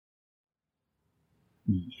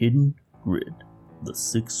The Hidden Grid, The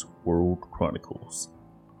Six World Chronicles.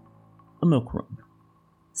 A Milk Run.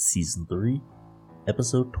 Season 3,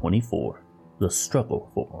 Episode 24, The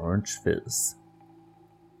Struggle for Orange Fizz.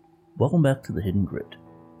 Welcome back to The Hidden Grid.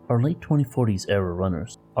 Our late 2040s era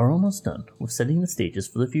runners are almost done with setting the stages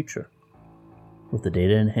for the future. With the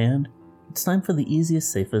data in hand, it's time for the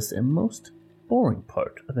easiest, safest, and most boring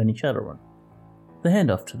part of any Shadowrun. The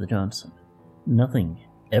handoff to the Johnson. Nothing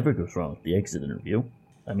ever goes wrong with the exit interview.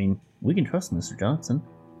 I mean, we can trust Mr. Johnson.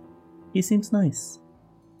 He seems nice.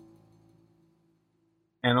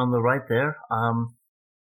 And on the right there,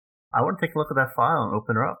 I want to take a look at that file and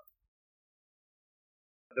open her up.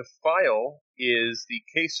 The file is the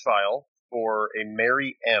case file for a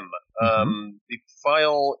Mary M. The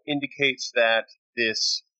file indicates that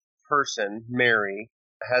this person, Mary,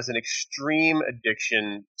 has an extreme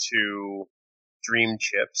addiction to dream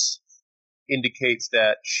chips. Indicates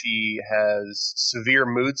that she has severe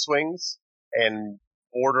mood swings and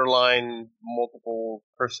borderline multiple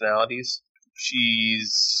personalities.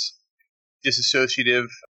 She's disassociative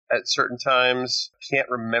at certain times, can't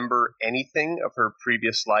remember anything of her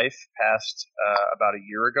previous life past about a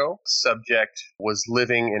year ago. Subject was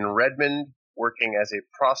living in Redmond, working as a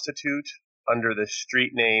prostitute under the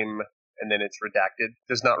street name, and then it's redacted.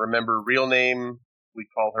 Does not remember real name. We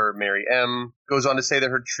call her Mary M. Goes on to say that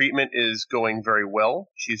her treatment is going very well.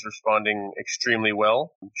 She's responding extremely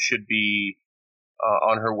well. Should be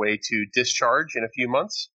on her way to discharge in a few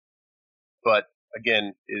months. But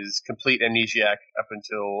again, is complete amnesiac up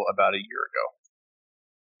until about a year ago.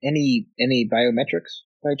 Any biometrics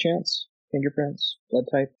by chance? Fingerprints? Blood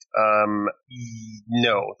type?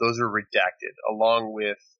 No, those are redacted, along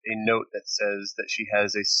with a note that says that she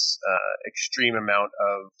has a extreme amount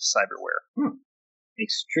of cyberware.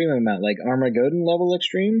 Extreme amount, like Armageddon level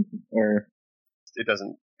extreme? Or it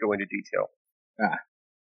doesn't go into detail.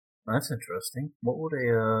 That's interesting. What would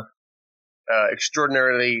a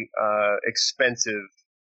extraordinarily expensive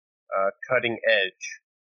cutting edge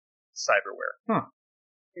cyberware.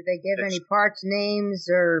 Did they give any parts names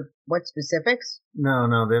or what specifics? No,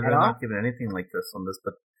 they're not giving anything like this on this,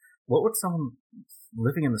 but what would someone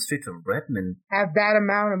living in the streets of Redmond have that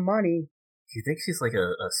amount of money? Do you think she's like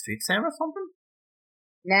a street Sam or something?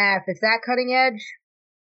 Nah, if it's that cutting edge,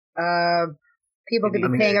 people could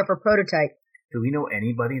be paying her for prototype. Do we know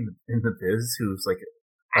anybody in the biz who's like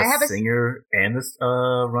a singer and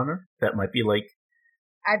a runner that might be like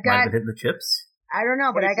might have hit the chips? I don't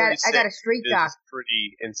know, but I got a street doc. Is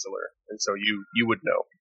pretty insular, and so you would know.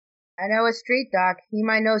 I know a street doc. He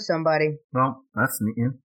might know somebody. Well, that's neat.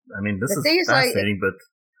 I mean, this is fascinating, but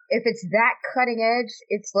if it's that cutting edge,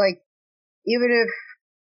 it's like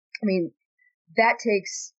that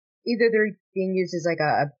takes either they're being used as like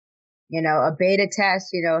a beta test.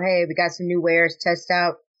 Hey, we got some new wares. Test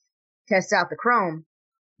out the Chrome.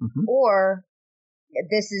 Or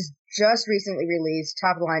this is just recently released,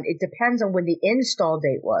 top line. It depends on when the install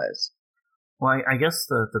date was. Well, I guess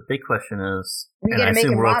the big question is, we get a make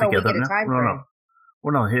and model, we get a time frame.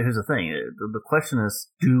 Well, no, here's the thing. The question is,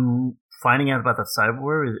 finding out about the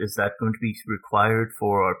cyberware, is that going to be required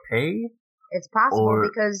for our pay? It's possible, or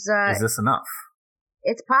because... is this enough?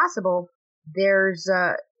 It's possible. There's,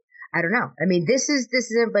 I don't know. I mean, this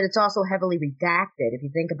isn't, but it's also heavily redacted, if you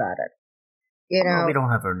think about it. Well, we don't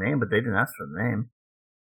have her name, but they didn't ask for the name.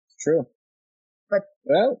 It's true. But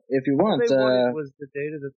well, if you want, what they wanted was the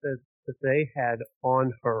data that they had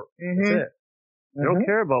on her. That's it. They don't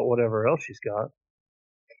care about whatever else she's got.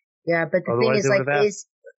 Yeah, but the thing is, like,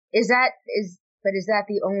 is that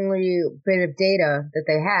the only bit of data that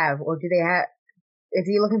they have, or do they have? If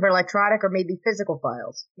you're looking for electronic or maybe physical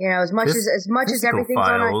files, as much as everything's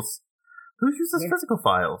files. Who uses physical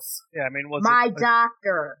files? Yeah, I mean,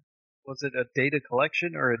 doctor. Was it a data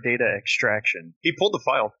collection or a data extraction? He pulled the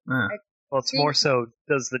file. Well, it's more so,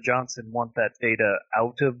 does the Johnson want that data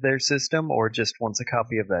out of their system or just wants a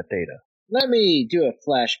copy of that data? Let me do a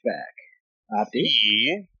flashback. Opti?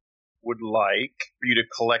 He would like for you to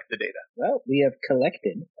collect the data. Well, we have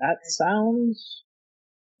collected. That sounds...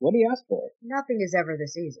 What do you ask for? Nothing is ever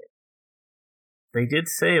this easy. They did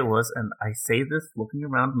say it was, and I say this looking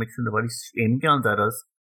around, make sure nobody's aiming guns at us,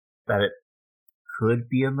 that it could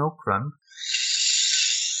be a milk run.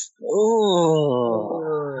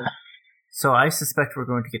 Oh. So I suspect we're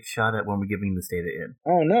going to get shot at when we're giving this data in.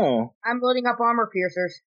 Oh no. I'm loading up armor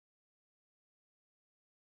piercers.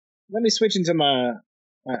 Let me switch into my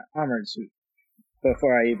armored suit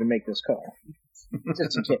before I even make this call.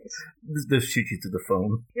 Just in case. This shoot you to the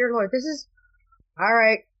phone. Dear Lord, this is...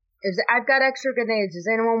 Alright. I've got extra grenades. Does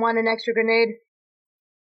anyone want an extra grenade?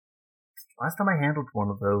 Last time I handled one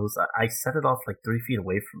of those, I set it off like 3 feet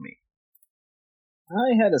away from me.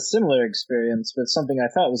 I had a similar experience with something I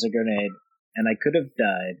thought was a grenade, and I could have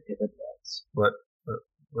died if it was. What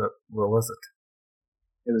was it?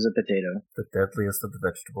 It was a potato. The deadliest of the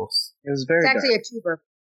vegetables. It was very It's dark. actually a tuber.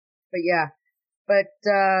 But yeah. But,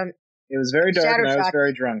 It was very dark and I was Shattershot.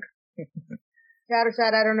 very drunk.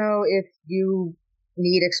 Shattershot, I don't know if you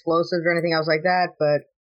need explosives or anything else like that, but,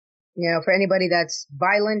 for anybody that's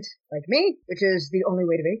violent, like me, which is the only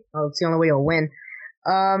way to be, it's the only way you'll win,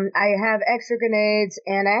 I have extra grenades,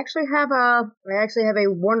 and I actually have a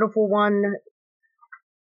wonderful one.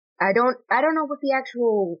 I don't know what the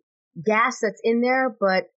actual gas that's in there,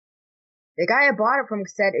 but the guy I bought it from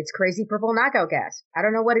said it's crazy purple knockout gas. I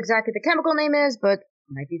don't know what exactly the chemical name is, but it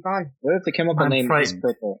might be fun. What if the chemical name is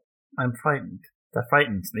purple? I'm frightened. That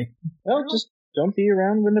frightens me. Well, just don't be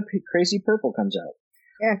around when the crazy purple comes out.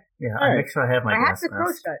 Yeah, I make sure I have my gas I have the throat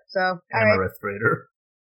mask shut, so and my alright. respirator.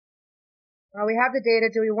 Well, we have the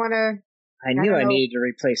data. Do we want to I knew I needed to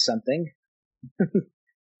replace something.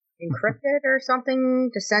 encrypt it or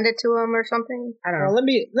something to send it to him or something? I don't know. Well,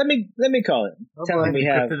 let me call it. Tell him we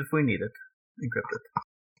have. Encrypt it if we need it. Encrypt it.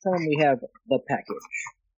 Tell him we have the package.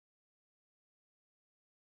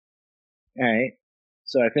 All right.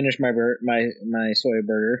 So I finished my my soy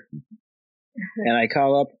burger, and I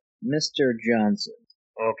call up Mr. Johnson.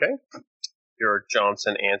 Okay. Your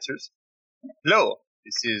Johnson answers. Hello,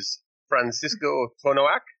 this is Francisco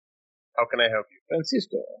Tonoak. How can I help you?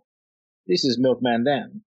 Francisco, this is Milkman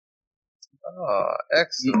Dan. Ah,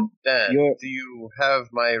 excellent. Dan, Your- do you have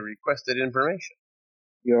my requested information?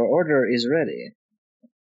 Your order is ready.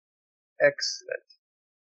 Excellent.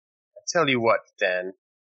 I tell you what, Dan.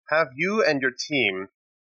 Have you and your team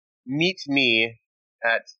meet me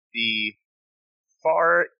at the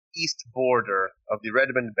far east border of the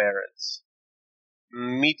Redmond Barrens.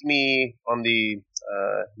 Meet me on the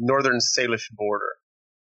northern Salish border.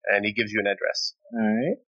 And he gives you an address. All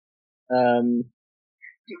right.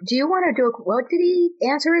 Do you want to do what did he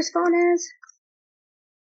answer his phone as?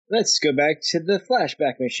 Let's go back to the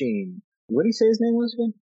flashback machine. What did he say his name was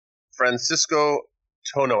again? Francisco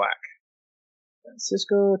Tonoak.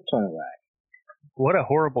 Francisco Tonoak. What a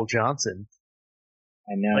horrible Johnson.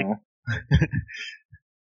 I know.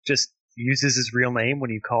 Just uses his real name when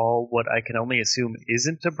you call what I can only assume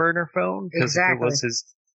isn't a burner phone. Because if it was his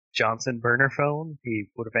Johnson burner phone, he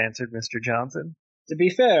would have answered Mr. Johnson. To be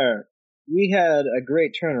fair, we had a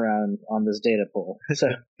great turnaround on this data pool. So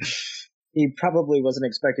he probably wasn't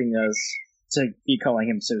expecting us to be calling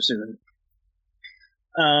him so soon.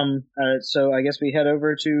 Alright, so I guess we head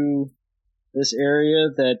over to this area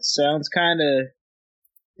that sounds kind of...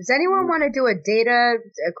 Does anyone want to do a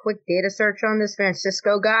quick data search on this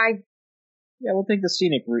Francisco guy? Yeah, we'll take the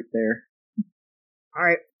scenic route there.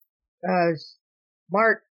 Alright.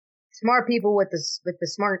 Smart people with the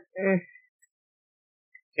smart...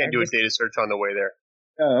 Can't do a data search on the way there.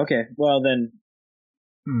 Oh, okay. Well, then...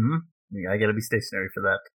 Yeah, I gotta be stationary for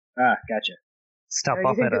that. Ah, gotcha. Stop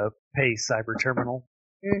off at a pay cyber terminal.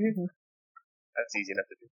 Mm-hmm. That's easy enough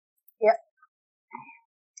to do. Yep.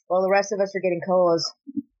 Well, the rest of us are getting colas.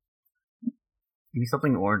 Give me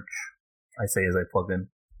something orange, I say as I plug in.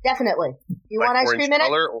 Definitely. You want ice cream in it? Orange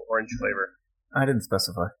color or orange flavor? I didn't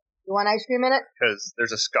specify. You want ice cream in it? Because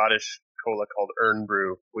there's a Scottish cola called Earn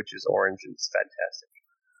Brew, which is orange and it's fantastic.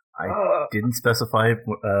 I didn't specify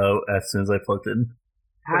as soon as I plugged in.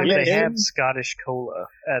 What if they have Scottish cola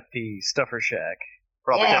at the Stuffer Shack?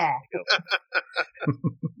 Probably. Yeah.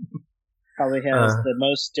 Probably has the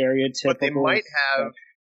most stereotypical... But they might have...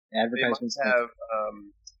 advertisements. They might have...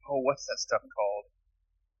 what's that stuff called?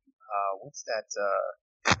 What's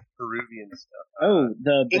that Peruvian stuff? Oh,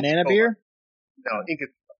 the banana beer? No, Inca...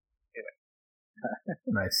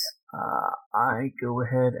 Nice. I go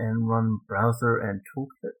ahead and run browser and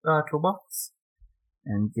toolbox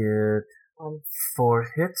and get 4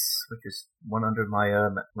 hits, which is 1 under my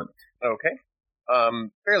limit. Okay.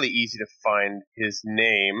 Fairly easy to find his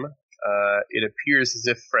name. It appears as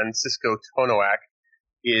if Francisco Tonoak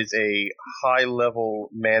is a high-level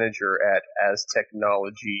manager at As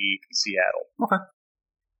Technology Seattle. Okay.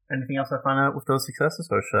 Anything else I find out with those successes,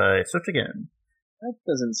 or should I search again? That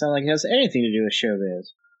doesn't sound like it has anything to do with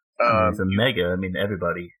showbiz. It's a mega. I mean,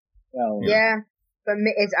 everybody. Well, Yeah, but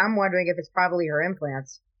I'm wondering if it's probably her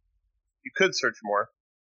implants. You could search more.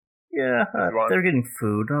 Yeah, they're getting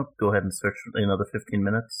food. I'll go ahead and search for another 15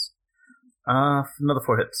 minutes. Another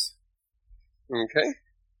 4 hits. Okay.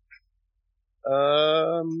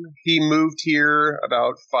 He moved here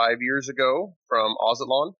about 5 years ago from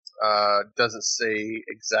Ozatlan. Doesn't say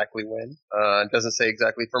exactly when. Doesn't say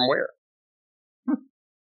exactly from where.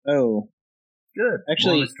 Oh, Good.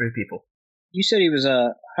 Actually, more mystery people. You said he was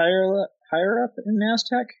a higher up in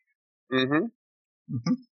NASTech?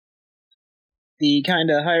 Mm-hmm. The kind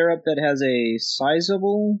of higher up that has a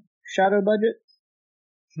sizable shadow budget?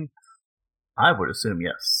 I would assume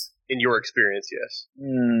yes. In your experience, yes.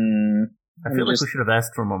 I feel like we should have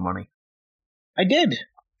asked for more money. I did.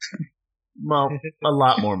 Well, a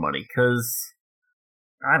lot more money, because,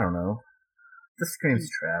 I don't know. This screams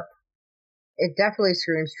trap. It definitely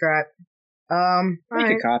screams trap.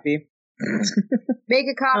 Make a copy. Make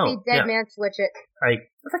a copy, dead man, switch it. It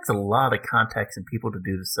takes a lot of contacts and people to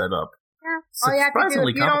do to set up. Yeah. All you have to do,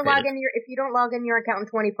 if you don't log in your account in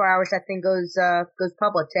 24 hours, that thing goes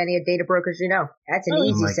public to any of data brokers you know. That's an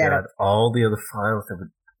easy setup. God. All the other files that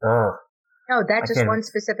would, No, that's just one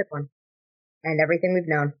specific one. And everything we've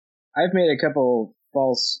known. I've made a couple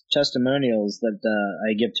false testimonials that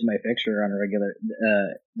I give to my fixer on a regular,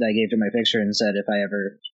 that I gave to my fixer and said if I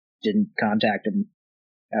ever didn't contact him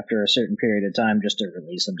after a certain period of time just to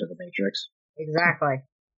release him to the Matrix. Exactly.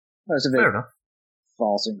 That's a bit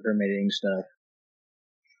false incriminating stuff.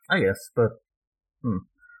 I guess, but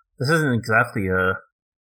this isn't exactly a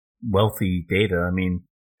wealthy data. I mean,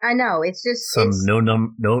 I know, it's just some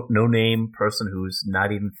no name person who's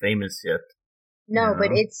not even famous yet. No,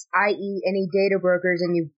 but it's i.e. any data brokers,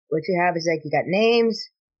 and what you have is like you got names,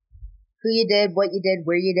 who you did, what you did,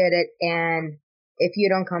 where you did it, and if you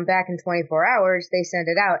don't come back in 24 hours, they send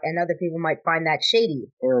it out, and other people might find that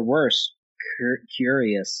shady. Or worse,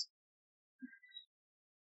 curious.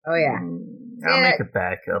 Oh yeah. I'll make a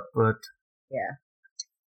backup, but yeah,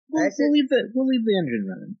 we'll leave the engine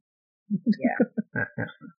running. Yeah.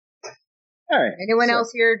 All right. Anyone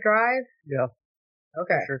else here drive? Yeah.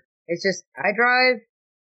 Okay. Sure. It's just I drive.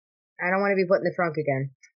 I don't want to be put in the trunk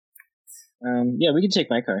again. Yeah, we can take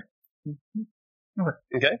my car.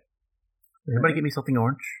 Okay. Everybody give me something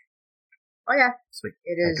orange. Oh yeah. Sweet.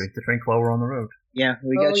 It is. Drink the drink while we're on the road. Yeah,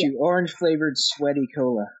 we got you orange flavored sweaty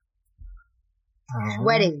cola.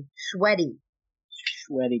 Sweaty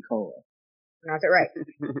cola. Pronounce it right.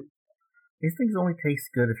 These things only taste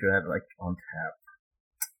good if you have like on tap.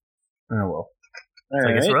 Oh well.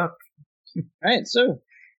 I guess we're up. Alright, so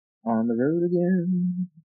on the road again.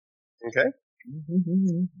 Okay.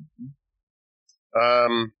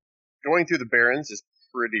 Going through the Barrens is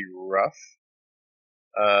pretty rough.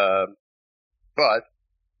 But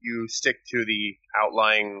you stick to the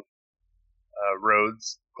outlying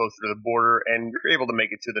roads closer to the border, and you're able to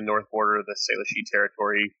make it to the north border of the Salishi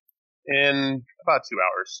territory in about 2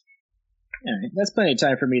 hours. Alright, that's plenty of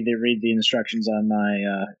time for me to read the instructions on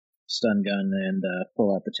my stun gun and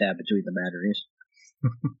pull out the tab between the batteries.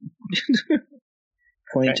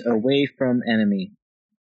 Point away from enemy.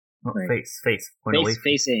 Oh, right. Face. Point away from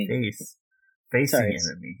facing. Facing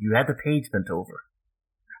enemy. You had the page bent over.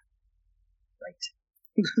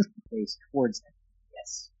 Right. Face towards enemy.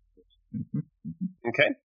 Yes.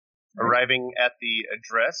 Okay. Arriving at the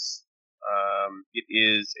address, it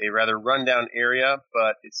is a rather rundown area,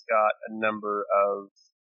 but it's got a number of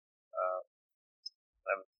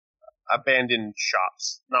abandoned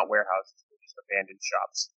shops, not warehouses, but just abandoned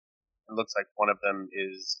shops. It looks like one of them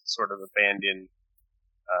is sort of abandoned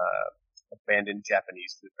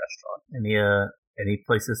Japanese food restaurant. Any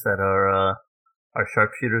places that our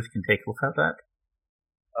sharpshooters can take a look at that?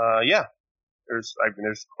 Yeah. There's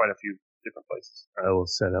quite a few different places. I will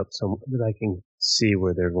set up some that I can see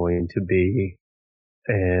where they're going to be,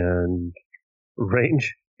 and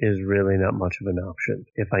range is really not much of an option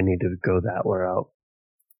if I need to go that route.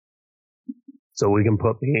 So we can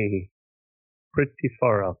put me pretty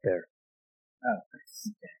far out there. Oh, okay.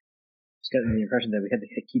 Just got the impression that we had to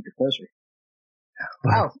keep it closer.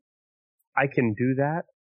 But I can do that,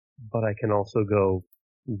 but I can also go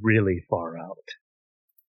really far out.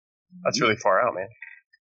 That's really far out, man.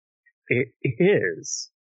 It is.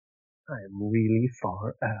 I'm really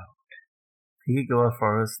far out. You could go as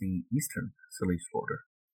far as the eastern Salish border.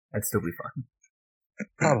 That'd still be fine.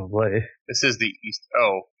 Probably. This is the east.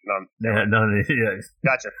 Oh, no. Yeah.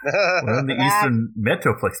 Gotcha. We're on the eastern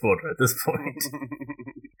Metroplex border at this point.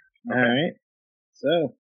 Alright.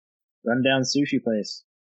 So, run down sushi place.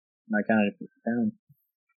 My kind of town.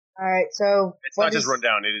 Alright, so... It's not just run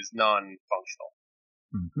down, it is non-functional.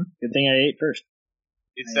 Mm-hmm. Good thing I ate first.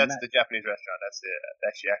 That's the Japanese restaurant. That's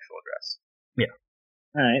the actual address. Yeah.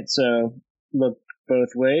 Alright, so look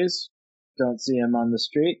both ways. Don't see him on the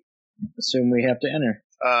street. Assume we have to enter.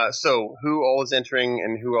 So who all is entering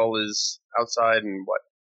and who all is outside and what?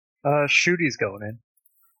 Shooty's going in.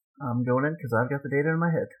 I'm going in because I've got the data in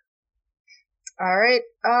my head. All right.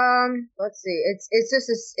 Let's see. It's just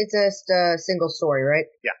a single story, right?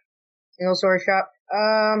 Yeah. Single story shop.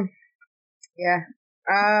 Yeah.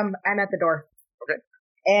 I'm at the door. Okay.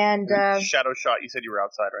 And Shadow Shot, you said you were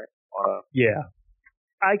outside, right? Yeah.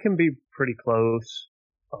 I can be pretty close.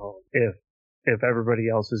 If everybody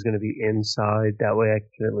else is going to be inside, that way I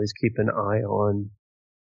can at least keep an eye on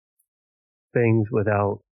things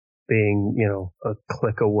without being, a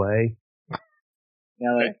click away.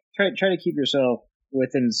 Yeah, like try to keep yourself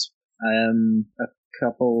within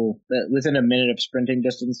within a minute of sprinting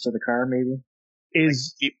distance to the car, maybe.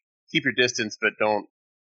 Keep your distance, but don't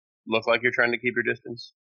look like you're trying to keep your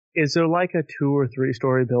distance. Is there like a 2 or 3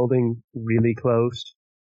 story building really close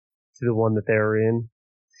to the one that they're in?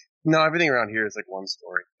 No, everything around here is like 1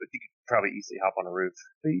 story, but you could probably easily hop on a roof.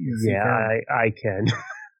 Yeah, I can.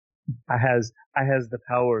 I has the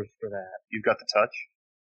powers for that. You've got the touch?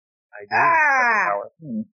 I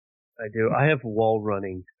do. I do. I have wall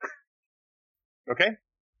running. Okay.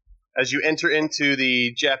 As you enter into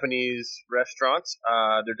the Japanese restaurant,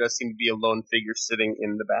 there does seem to be a lone figure sitting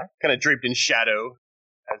in the back, kind of draped in shadow,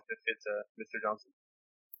 as befits Mr. Johnson.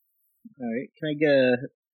 All right. Can I get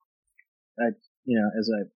as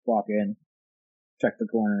I walk in, check the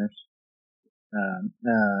corners.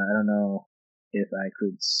 I don't know if I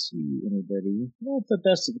could see anybody. Not the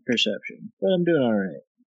best of the perception, but I'm doing all right.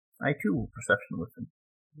 I too will perception with him.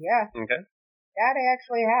 Yeah. Okay. That I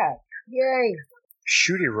actually have. Yay.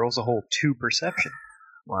 Shooty rolls a whole 2 perception.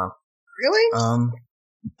 Wow. Really?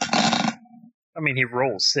 I mean, he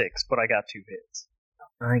rolls 6, but I got 2 hits.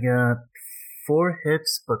 I got 4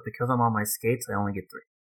 hits, but because I'm on my skates, I only get 3.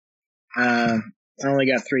 I only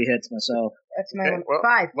got 3 hits myself. That's my well,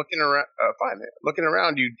 5. Looking around, 5. Looking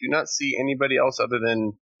around, you do not see anybody else other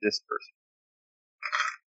than this person.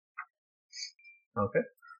 Okay.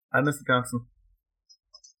 Hi, Mr. Johnson.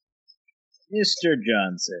 Mr.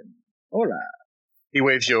 Johnson. Hola. He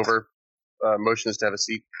waves you over, motions to have a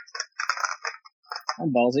seat.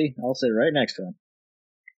 I'm ballsy. I'll sit right next to him.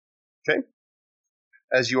 Okay.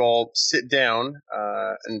 As you all sit down,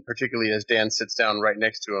 and particularly as Dan sits down right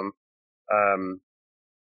next to him,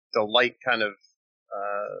 the light kind of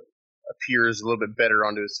appears a little bit better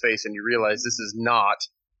onto his face, and you realize this is not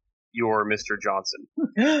your Mr. Johnson.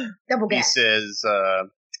 Double gas. He says,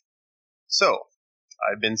 so,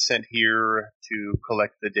 I've been sent here to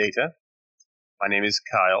collect the data. My name is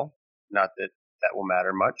Kyle. Not that that will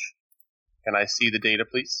matter much. Can I see the data,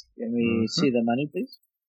 please? Can we see the money, please?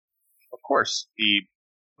 Of course. He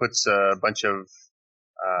puts a bunch of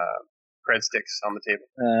cred sticks on the table.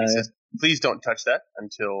 He says, please don't touch that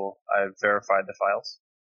until I've verified the files.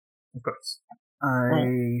 Of course.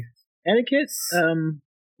 Etiquette?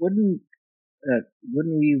 Wouldn't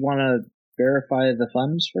we want to verify the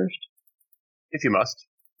funds first? If you must.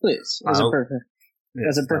 Please, as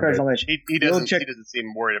a professional issue. He doesn't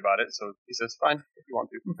seem worried about it, so he says, fine, if you want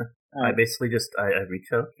to. Okay. I basically I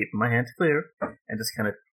reach out, keeping my hands clear, and just kind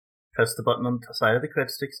of press the button on the side of the cred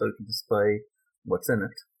stick so it can display what's in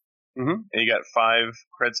it. Mm-hmm. And you got 5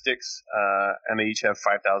 cred sticks, and they each have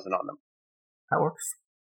 5,000 on them. That works.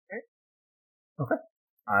 Okay.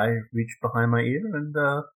 I reach behind my ear and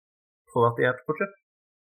pull out the optical chip.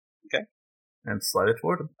 Okay. And slide it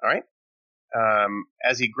toward him. All right.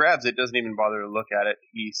 As he grabs it, doesn't even bother to look at it.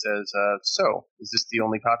 He says, so, is this the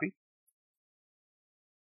only copy?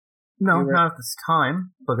 No, not at this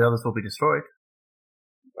time, but the others will be destroyed.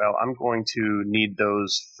 Well, I'm going to need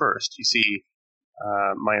those first. You see,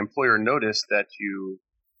 my employer noticed that you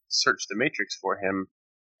searched the Matrix for him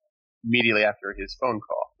immediately after his phone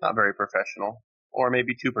call. Not very professional, or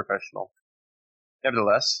maybe too professional.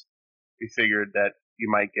 Nevertheless, we figured that you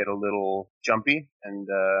might get a little jumpy, and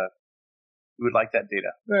we would like that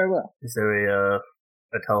data. Very well. Is there a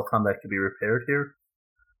telecom that could be repaired here?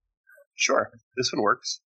 Sure, this one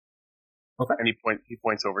works. Okay. And he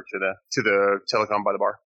points over to the telecom by the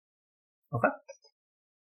bar. Okay.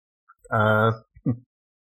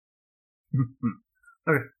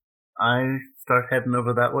 Okay. I start heading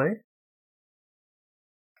over that way.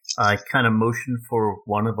 I kind of motion for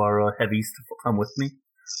one of our heavies to come with me,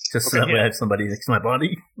 just so that way I have somebody next to my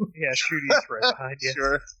body. Yeah, Shooty's right behind you.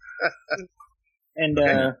 Sure. And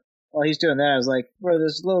while he's doing that, I was like, for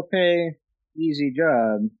this low pay, easy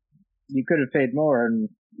job, you could have paid more and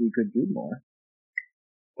we could do more.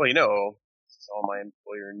 Well, it's all my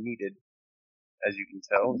employer needed. As you can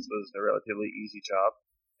tell, this was a relatively easy job,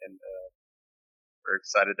 and we're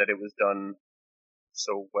excited that it was done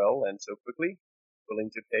so well and so quickly.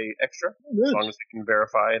 Willing to pay extra, as long as we can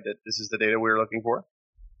verify that this is the data we're looking for.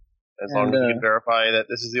 As long as we can verify that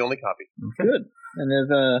this is the only copy. Good. And if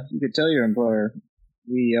you could tell your employer,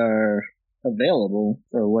 we are available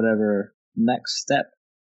for whatever next step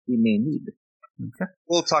he may need. Okay.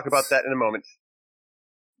 We'll talk about that in a moment.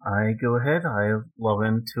 I go ahead. I log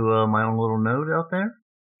into my own little node out there.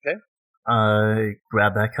 Okay.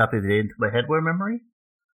 Grab that copy of the data into my headwear memory,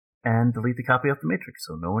 and delete the copy off the matrix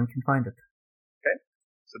so no one can find it. Okay.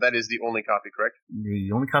 So that is the only copy, correct?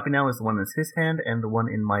 The only copy now is the one in his hand and the one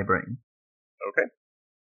in my brain. Okay.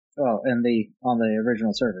 Oh, and on the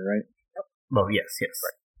original server, right? Yep. Well, yes.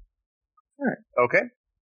 Right. All right. Okay.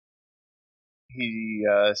 He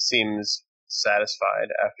seems satisfied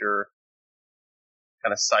after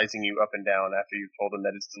kind of sizing you up and down after you've told him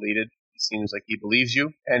that it's deleted. It seems like he believes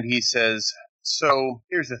you, and he says, so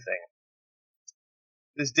here's the thing.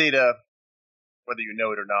 This data, whether you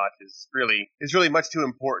know it or not, is really much too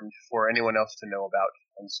important for anyone else to know about.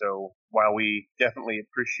 And so while we definitely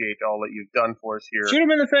appreciate all that you've done for us here... Shoot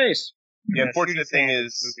him in the face! The unfortunate thing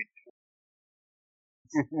is...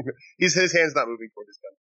 his hand's not moving toward his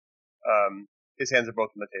gun. His hands are both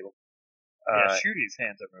on the table. Shooty's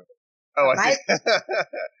hands are moving. Oh, I see.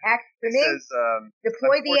 Act for me. Says,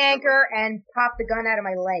 deploy the anchor and pop the gun out of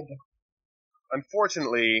my leg.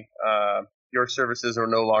 Unfortunately, your services are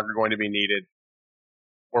no longer going to be needed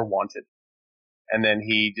or wanted. And then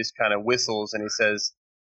he just kind of whistles and he says,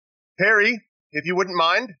 Perry, if you wouldn't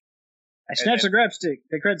mind. I snatched the cred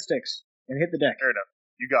sticks, and hit the deck. Fair enough.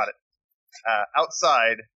 You got it.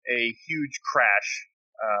 Outside, a huge crash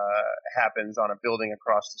happens on a building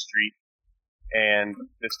across the street. And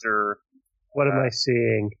Mr. What am I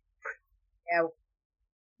seeing? Yeah.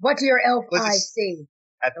 What do your elf eyes see?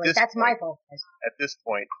 That's my fault. At this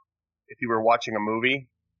point, if you were watching a movie,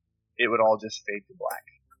 it would all just fade to black.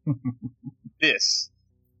 This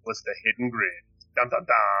was the Hidden Grid. Dun dun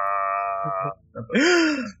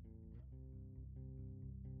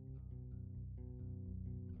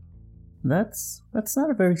dun. That's not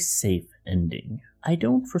a very safe ending. I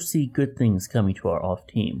don't foresee good things coming to our off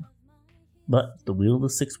team. But the wheel of the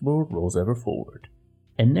Sixth World rolls ever forward.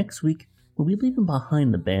 And next week, we'll be leaving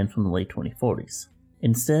behind the band from the late 2040s.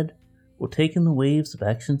 Instead, we'll take in the waves of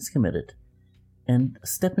actions committed and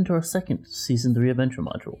step into our second Season 3 adventure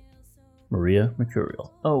module, Maria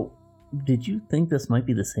Mercurial. Oh, did you think this might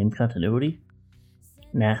be the same continuity?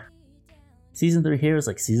 Nah. Season 3 here is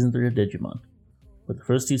like Season 3 of Digimon, with the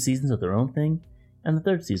first two seasons are their own thing, and the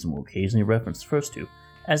third season will occasionally reference the first two,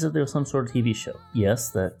 as if they were some sort of TV show. Yes,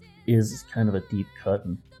 that is kind of a deep cut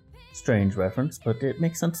and strange reference, but it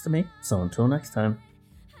makes sense to me. So until next time,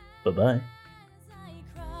 bye-bye.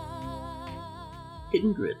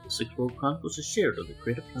 Hidden Grid, the Sixth World Chronicles, is shared under the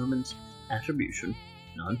Creative Commons Attribution,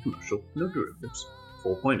 Non-Commercial, No Derivatives,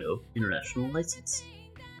 4.0 International License.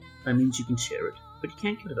 That means you can share it, but you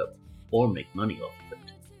can't get it up or make money off of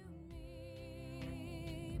it.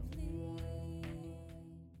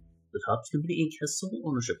 The Topps Company Inc. has sole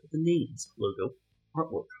ownership of the names, logo,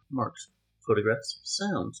 artwork, marks, photographs,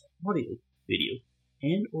 sounds, audio, video,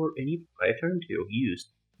 and or any proprietary material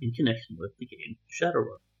used in connection with the game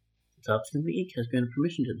Shadowrun. The Topps Company Inc. has granted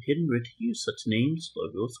permission to the Hidden Grid to use such names,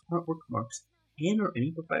 logos, artwork, marks, and or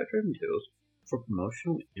any proprietary materials for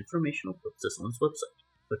promotional and informational purposes on its website,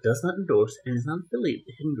 but does not endorse and is not affiliated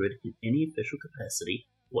with the Hidden Grid in any official capacity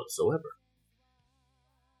whatsoever.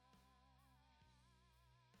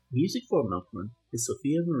 Music for Milkman is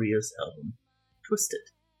Sophia Maria's album, Twisted.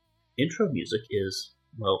 Intro music is,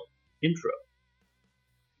 well, intro.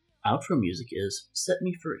 Outro music is Set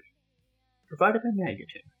Me Free, provided by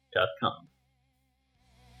Magnitude.com.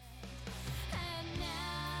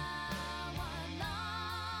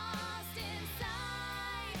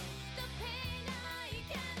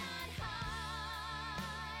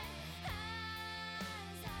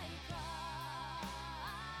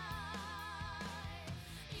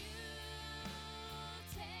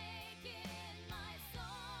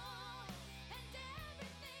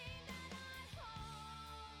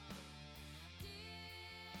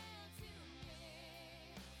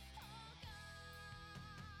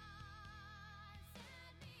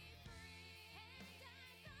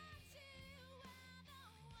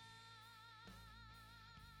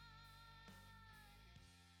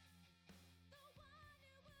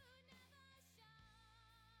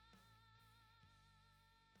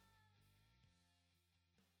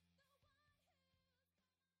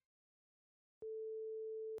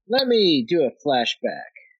 Let me do a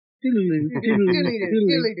flashback. Get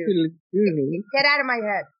out of my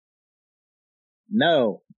head.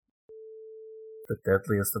 No. The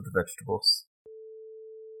deadliest of the vegetables.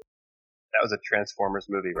 That was a Transformers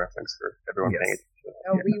movie reference for everyone paying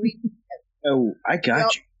attention. Oh, I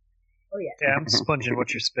got you. Oh, yeah. Yeah, I'm sponging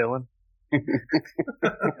what you're spilling.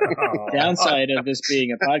 Downside of this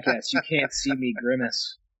being a podcast, you can't see me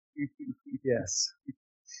grimace. Yes.